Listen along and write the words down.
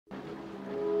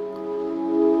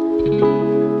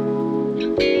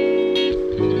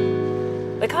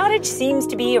cottage seems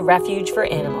to be a refuge for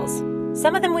animals.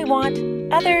 Some of them we want,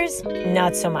 others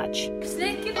not so much.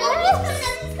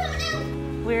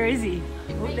 Where is he?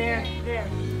 Oh, there.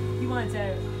 He wants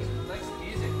out. Nice and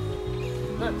easy.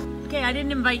 Look. Okay, I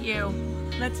didn't invite you.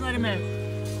 Let's let him out.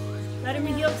 Let him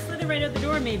in. He'll slither right out the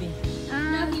door, maybe.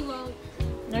 No, he won't.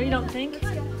 No, you don't think?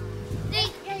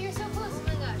 Yeah, you're so close. Oh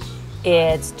my gosh.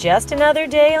 It's just another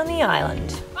day on the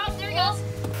island. Oh, there he goes.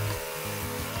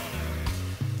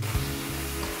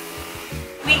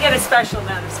 We get a special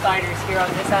amount of spiders here on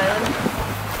this island.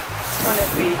 It's one of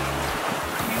the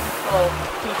beautiful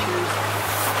features.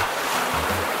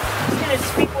 I'm just going to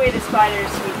sweep away the spiders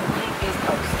so we can paint these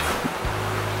posts.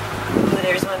 Oh,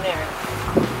 there's one there.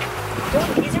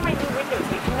 These are my new windows.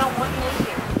 We do not want you in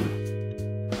here.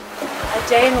 A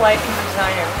day in the life of a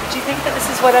designer. Did you think that this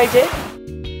is what I did?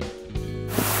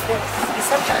 This is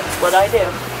sometimes what I do.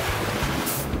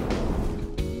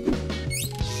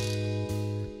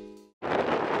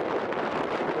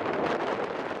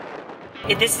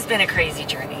 This has been a crazy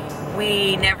journey.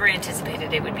 We never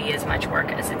anticipated it would be as much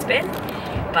work as it's been,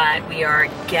 but we are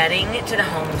getting to the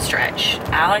home stretch.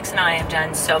 Alex and I have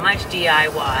done so much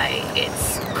DIY,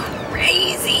 it's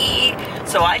crazy.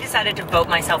 So I decided to vote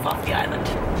myself off the island.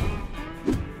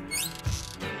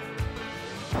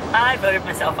 I voted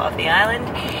myself off the island,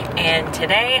 and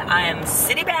today I am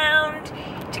city bound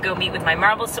to go meet with my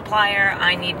marble supplier.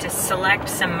 I need to select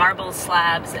some marble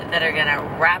slabs that are gonna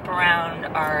wrap around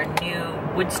our new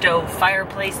wood stove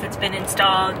fireplace that's been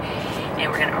installed, and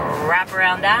we're gonna wrap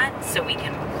around that so we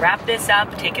can wrap this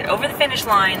up, take it over the finish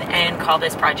line, and call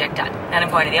this project done. Then I'm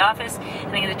going to the office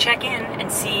and I'm gonna check in and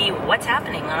see what's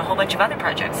happening on a whole bunch of other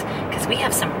projects, because we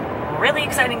have some really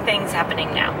exciting things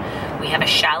happening now. We have a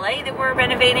chalet that we're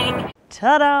renovating.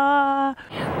 Ta-da!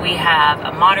 We have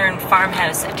a modern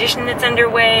farmhouse addition that's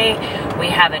underway. We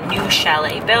have a new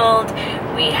chalet build.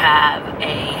 We have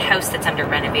a house that's under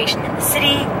renovation in the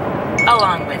city,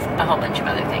 along with a whole bunch of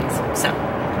other things. So,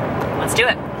 let's do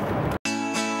it.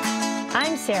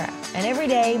 I'm Sarah, and every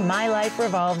day my life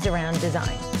revolves around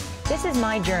design. This is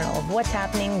my journal of what's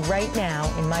happening right now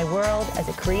in my world as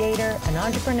a creator, an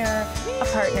entrepreneur, a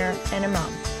partner, and a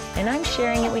mom. And I'm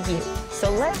sharing it with you.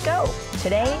 So let's go.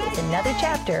 Today is another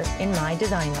chapter in my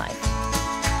design life.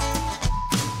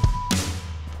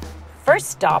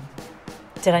 First stop.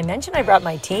 Did I mention I brought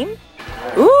my team?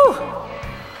 Ooh!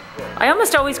 I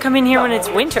almost always come in here when it's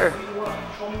winter.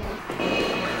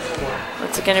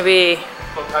 What's it gonna be?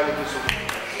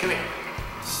 Come here.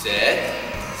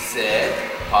 Sit,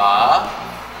 pa,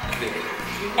 clear.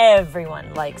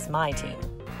 Everyone likes my team.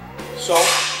 So,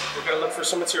 we're gonna look for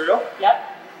some material. Yep.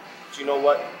 Do you know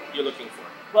what you're looking for?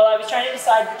 Well, I was trying to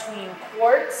decide between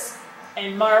quartz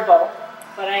and marble,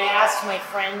 but I asked my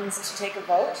friends to take a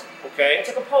vote. Okay. I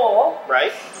took a poll.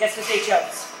 Right. Guess what they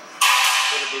chose?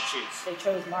 What did they choose? They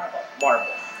chose marble.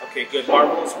 Marble. Okay, good.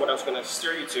 Marble is what I was gonna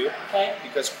steer you to. Okay.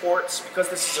 Because quartz, because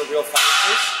this is a real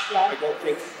fireplace, Yeah. I don't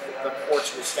think the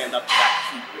quartz will stand up to that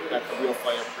heat that the real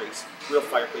fireplace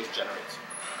generates.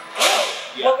 Oh.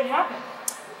 Yeah. What would happen?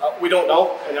 We don't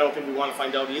know, and I don't think we want to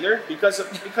find out either, because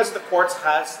the quartz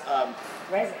has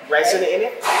resin in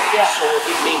it. Yeah. So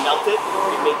it may melt it,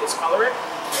 it may discolor it.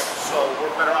 So we're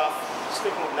better off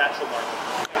sticking with natural marble.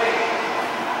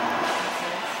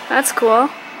 That's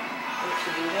cool.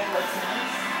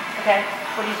 Okay,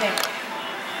 what do you think?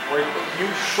 Where you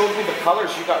showed me the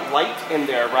colors, you got light in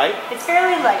there, right? It's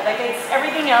fairly light, like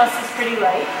everything else is pretty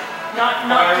light, not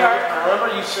dark. I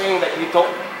remember you saying that you don't,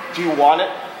 do you want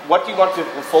it? What do you want the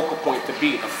focal point to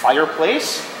be? The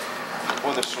fireplace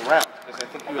or the surround? Because I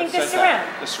think you had said surround.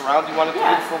 that. The surround, you want it to be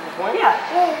the focal point? Yeah,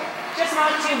 well, just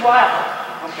not too wild.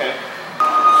 Okay.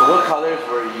 So what colors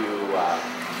were you?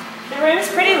 The room's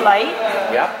pretty light.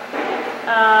 Yeah.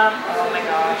 Oh my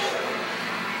gosh.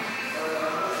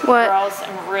 What? Girls,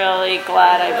 I'm really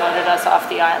glad I voted us off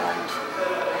the island.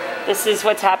 This is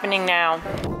what's happening now.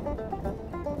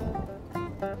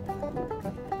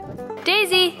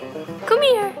 Daisy, come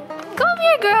here. Come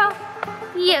here, girl.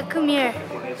 Yeah, come here.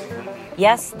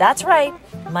 Yes, that's right.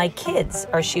 My kids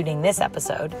are shooting this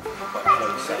episode.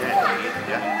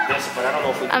 Yes, but I don't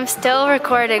know if we I'm still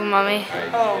recording, Mommy.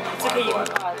 Oh, it's okay, you can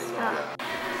pause.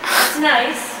 It's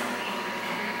nice.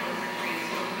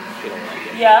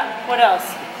 Yeah, what else?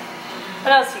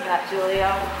 What else you got,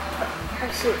 Julio?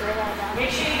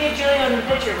 Make sure you get Julio in the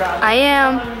picture, Rob. I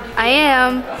am.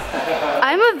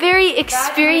 I'm a very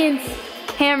experienced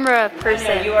camera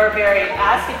person. You are very,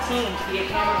 ask a team to be a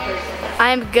camera person.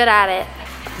 I'm good at it.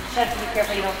 You have to be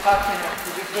careful you don't talk too much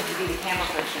because you're good to be the camera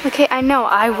person. Okay, I know.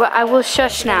 I will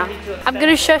shush now. I'm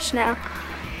gonna shush now.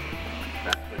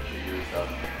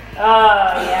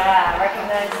 Oh yeah,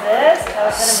 recognize this? That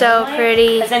was So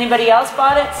pretty. Has anybody else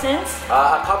bought it since?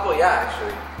 A couple, yeah,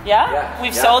 actually. Yeah? Yeah.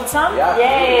 We've Yeah. sold some? Yeah.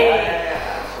 Yay!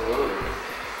 Yeah, absolutely.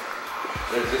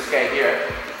 There's this guy here.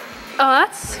 Oh,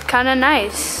 that's kind of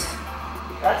nice.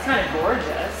 That's kind of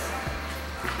gorgeous.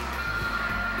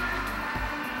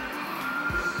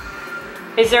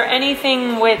 Is there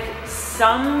anything with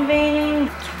some veining?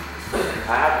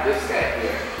 I have this guy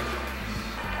here.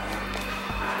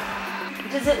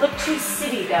 Does it look too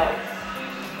city though?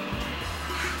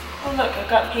 Oh look, I've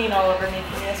got paint all over me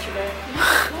from yesterday.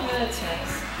 Oh, that's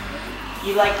nice.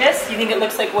 You like this? You think it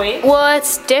looks like waves? Well,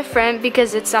 it's different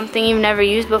because it's something you've never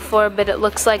used before, but it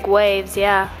looks like waves,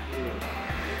 yeah.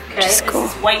 Okay, Just this cool.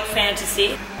 is white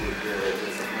fantasy.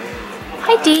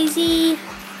 Hi, Daisy.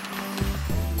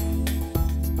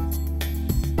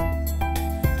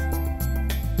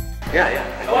 Yeah.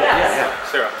 What else? Yeah.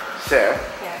 Sarah. Sarah,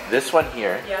 Yeah. this one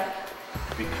here, Yeah.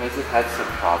 because it had some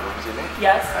problems in it,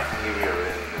 Yes. I can give you a really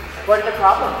good What are the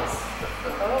problems?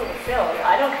 Oh, the fill.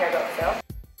 I don't care about fill.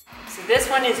 So this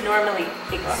one is normally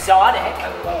exotic,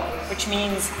 which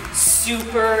means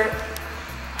super.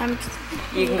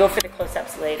 You can go for the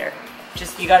close-ups later.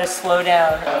 Just you gotta slow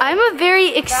down. I'm a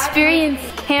very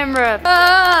experienced camera.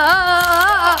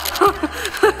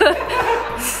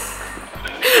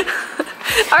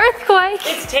 Earthquake.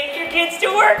 It's take your kids to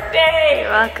work day. You're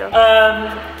welcome.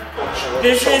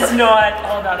 This is not.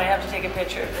 Hold on, I have to take a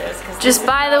picture of this. Just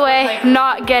by the way,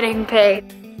 not getting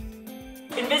paid.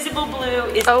 Invisible blue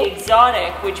is Oh.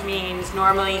 exotic, which means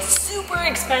normally super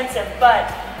expensive, but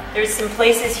there's some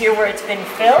places here where it's been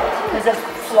filled because of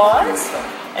flaws,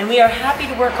 and we are happy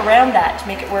to work around that to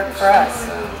make it work for us.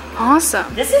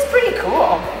 Awesome. This is pretty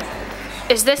cool.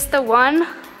 Is this the one?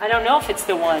 I don't know if it's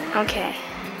the one. Okay.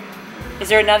 Is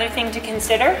there another thing to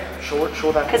consider? Show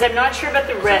that. Because I'm not sure about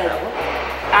the red.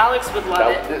 Alex would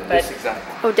love it, This but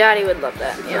example. Oh, Daddy would love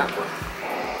that. Yeah.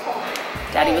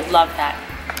 Daddy would love that.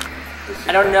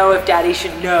 I don't know if Daddy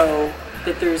should know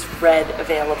that there's red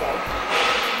available.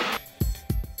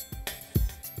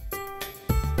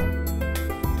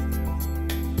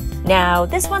 Now,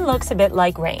 this one looks a bit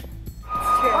like rain.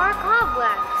 Or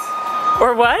cobwebs.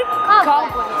 Or what?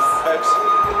 Cobwebs.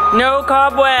 No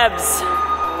cobwebs.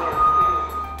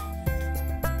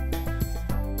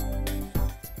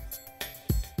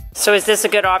 So is this a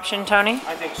good option, Tony?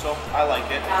 I think so. I like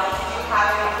it.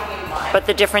 But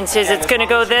the difference is it's gonna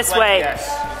go this way. Yes.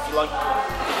 If you like,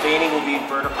 the veining will be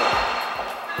vertical.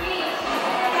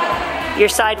 You're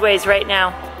sideways right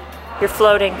now. You're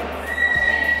floating.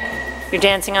 You're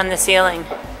dancing on the ceiling.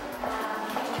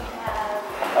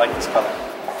 I like this color.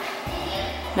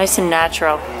 Nice and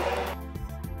natural.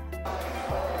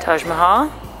 Taj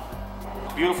Mahal.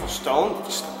 Beautiful stone.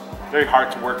 Just very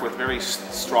hard to work with. Very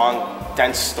strong,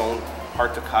 dense stone.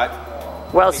 Hard to cut.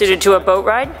 Well suited to a boat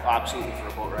ride. Absolutely for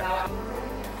a boat ride.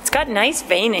 It's got nice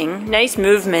veining, nice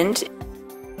movement.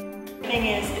 The thing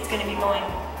is, it's going to be going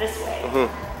this way.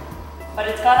 But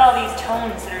it's got all these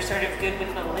tones that are sort of good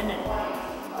with the linen.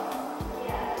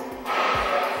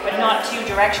 But not too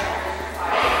directional.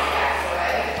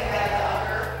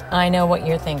 I know what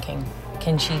you're thinking.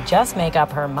 Can she just make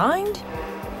up her mind?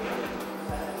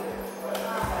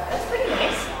 That's pretty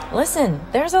nice. Listen,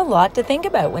 there's a lot to think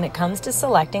about when it comes to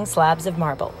selecting slabs of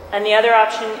marble. And the other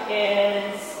option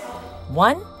is...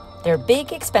 1. They're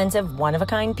big, expensive,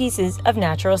 one-of-a-kind pieces of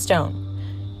natural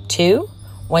stone. 2.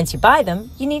 Once you buy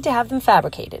them, you need to have them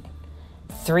fabricated.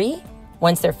 3.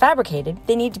 Once they're fabricated,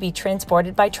 they need to be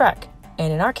transported by truck,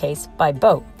 and in our case, by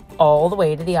boat, all the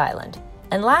way to the island.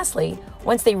 And lastly,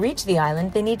 once they reach the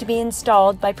island, they need to be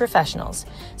installed by professionals.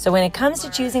 So when it comes to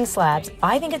choosing slabs,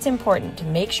 I think it's important to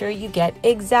make sure you get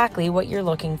exactly what you're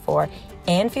looking for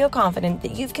and feel confident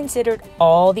that you've considered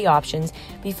all the options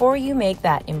before you make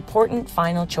that important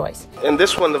final choice. In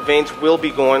this one, the veins will be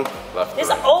going left. This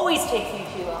always takes me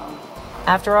too long.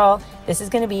 After all, this is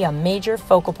going to be a major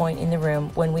focal point in the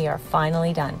room when we are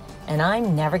finally done, and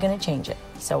I'm never going to change it,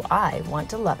 so I want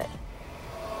to love it.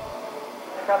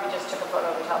 I probably just took a photo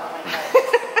of the top of my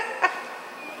head.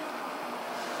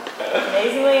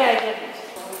 Amazingly, I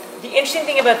didn't. The interesting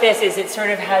thing about this is it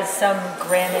sort of has some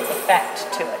granite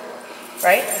effect to it,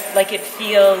 right? Like it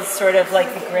feels sort of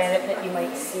like the granite that you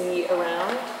might see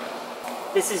around.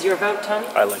 This is your vote, Tony?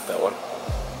 I like that one.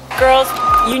 Girls,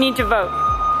 you need to vote.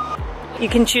 You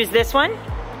can choose this one,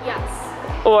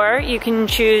 Yes. or you can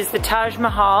choose the Taj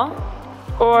Mahal,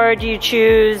 or do you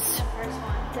choose, First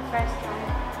one. The first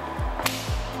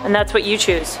one. and that's what you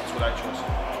choose. That's what I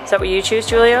chose. Is that what you choose,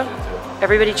 Julio?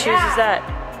 Everybody chooses that.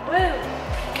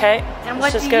 Woo. Okay, And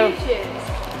let's what just do go. you choose?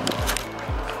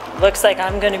 Looks like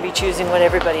I'm going to be choosing what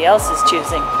everybody else is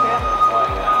choosing.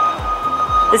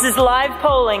 This is live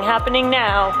polling happening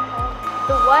now.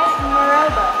 The white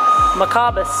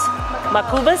marobas.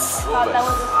 Macubus? That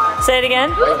was an R. Say it again.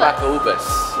 White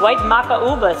macaubus. White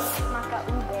macaubus.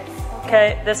 Macaubas.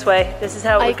 Okay, this way. This is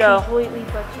how it would go. I completely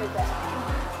butchered that.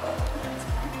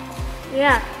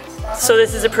 Yeah. So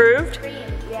this is approved?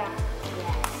 Yeah.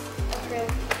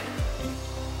 Approved.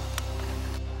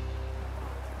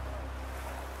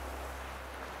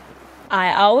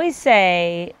 I always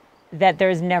say that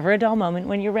there's never a dull moment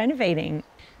when you're renovating.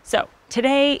 So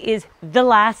today is the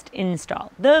last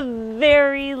install. The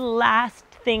very last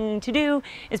thing to do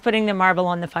is putting the marble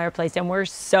on the fireplace, and we're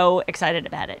so excited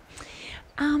about it.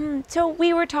 So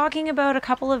we were talking about a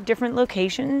couple of different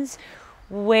locations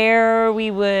where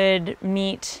we would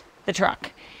meet the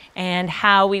truck and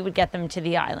how we would get them to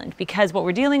the island, because what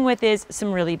we're dealing with is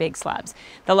some really big slabs.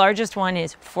 The largest one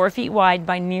is 4 feet wide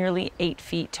by nearly 8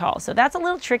 feet tall. So that's a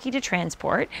little tricky to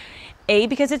transport. A,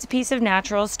 because it's a piece of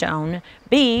natural stone.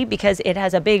 B, because it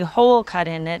has a big hole cut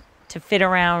in it to fit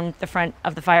around the front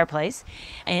of the fireplace.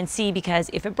 And C, because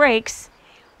if it breaks,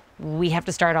 we have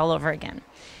to start all over again.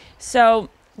 So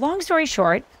long story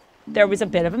short, there was a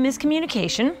bit of a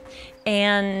miscommunication,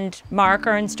 and Mark,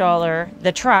 our installer,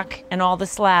 the truck, and all the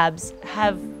slabs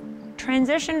have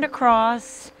transitioned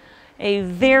across a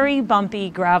very bumpy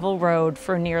gravel road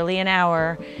for nearly an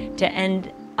hour to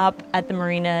end up at the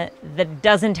marina that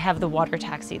doesn't have the water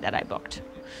taxi that I booked.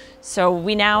 So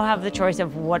we now have the choice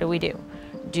of what do we do?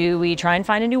 Do we try and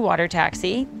find a new water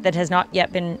taxi that has not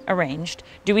yet been arranged?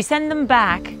 Do we send them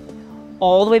back,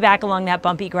 all the way back along that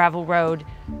bumpy gravel road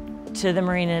to the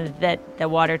marina that the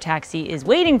water taxi is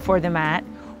waiting for them at,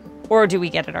 or do we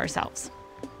get it ourselves?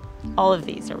 All of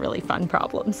these are really fun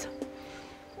problems.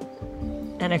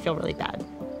 And I feel really bad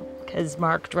because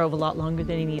Mark drove a lot longer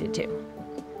than he needed to.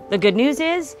 The good news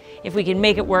is, if we can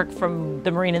make it work from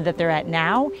the marina that they're at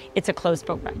now, it's a closed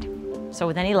boat ride. So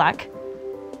with any luck,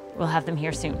 we'll have them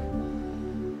here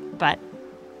soon. But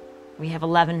we have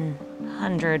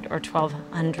 1,100 or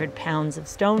 1,200 pounds of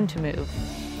stone to move.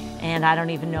 And I don't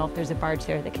even know if there's a barge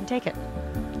there that can take it.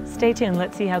 Stay tuned,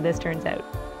 let's see how this turns out.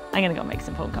 I'm gonna go make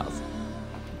some phone calls.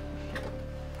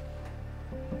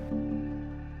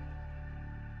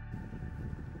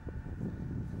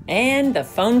 And the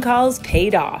phone calls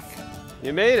paid off.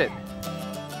 You made it.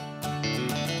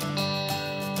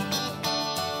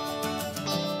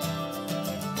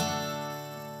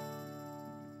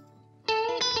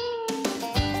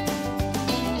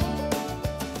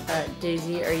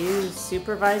 Daisy, are you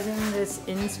supervising this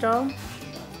install?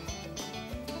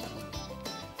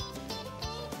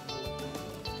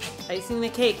 Icing the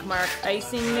cake, Mark,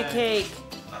 icing the cake.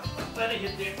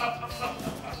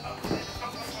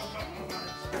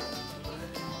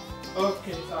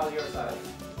 Okay, it's all your side.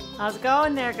 How's it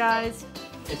going there, guys?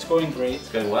 It's going great. It's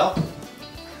going well.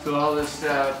 So I'll just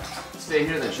stay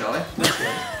here then, shall I?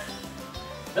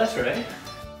 That's right.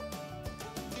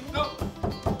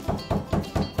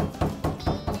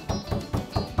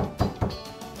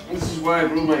 This is why I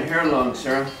grew my hair long,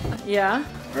 Sarah. Yeah?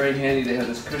 Very handy to have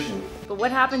this cushion. But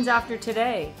what happens after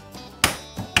today?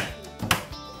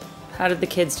 How did the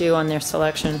kids do on their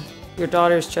selection? Your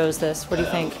daughters chose this. What do you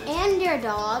think? And your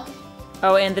dog.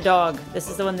 Oh, and the dog. This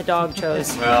is the one the dog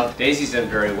chose. Well, Daisy's done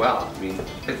very well. I mean,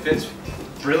 it fits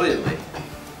brilliantly.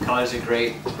 Colors are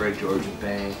great. It's very Georgian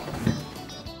Bay.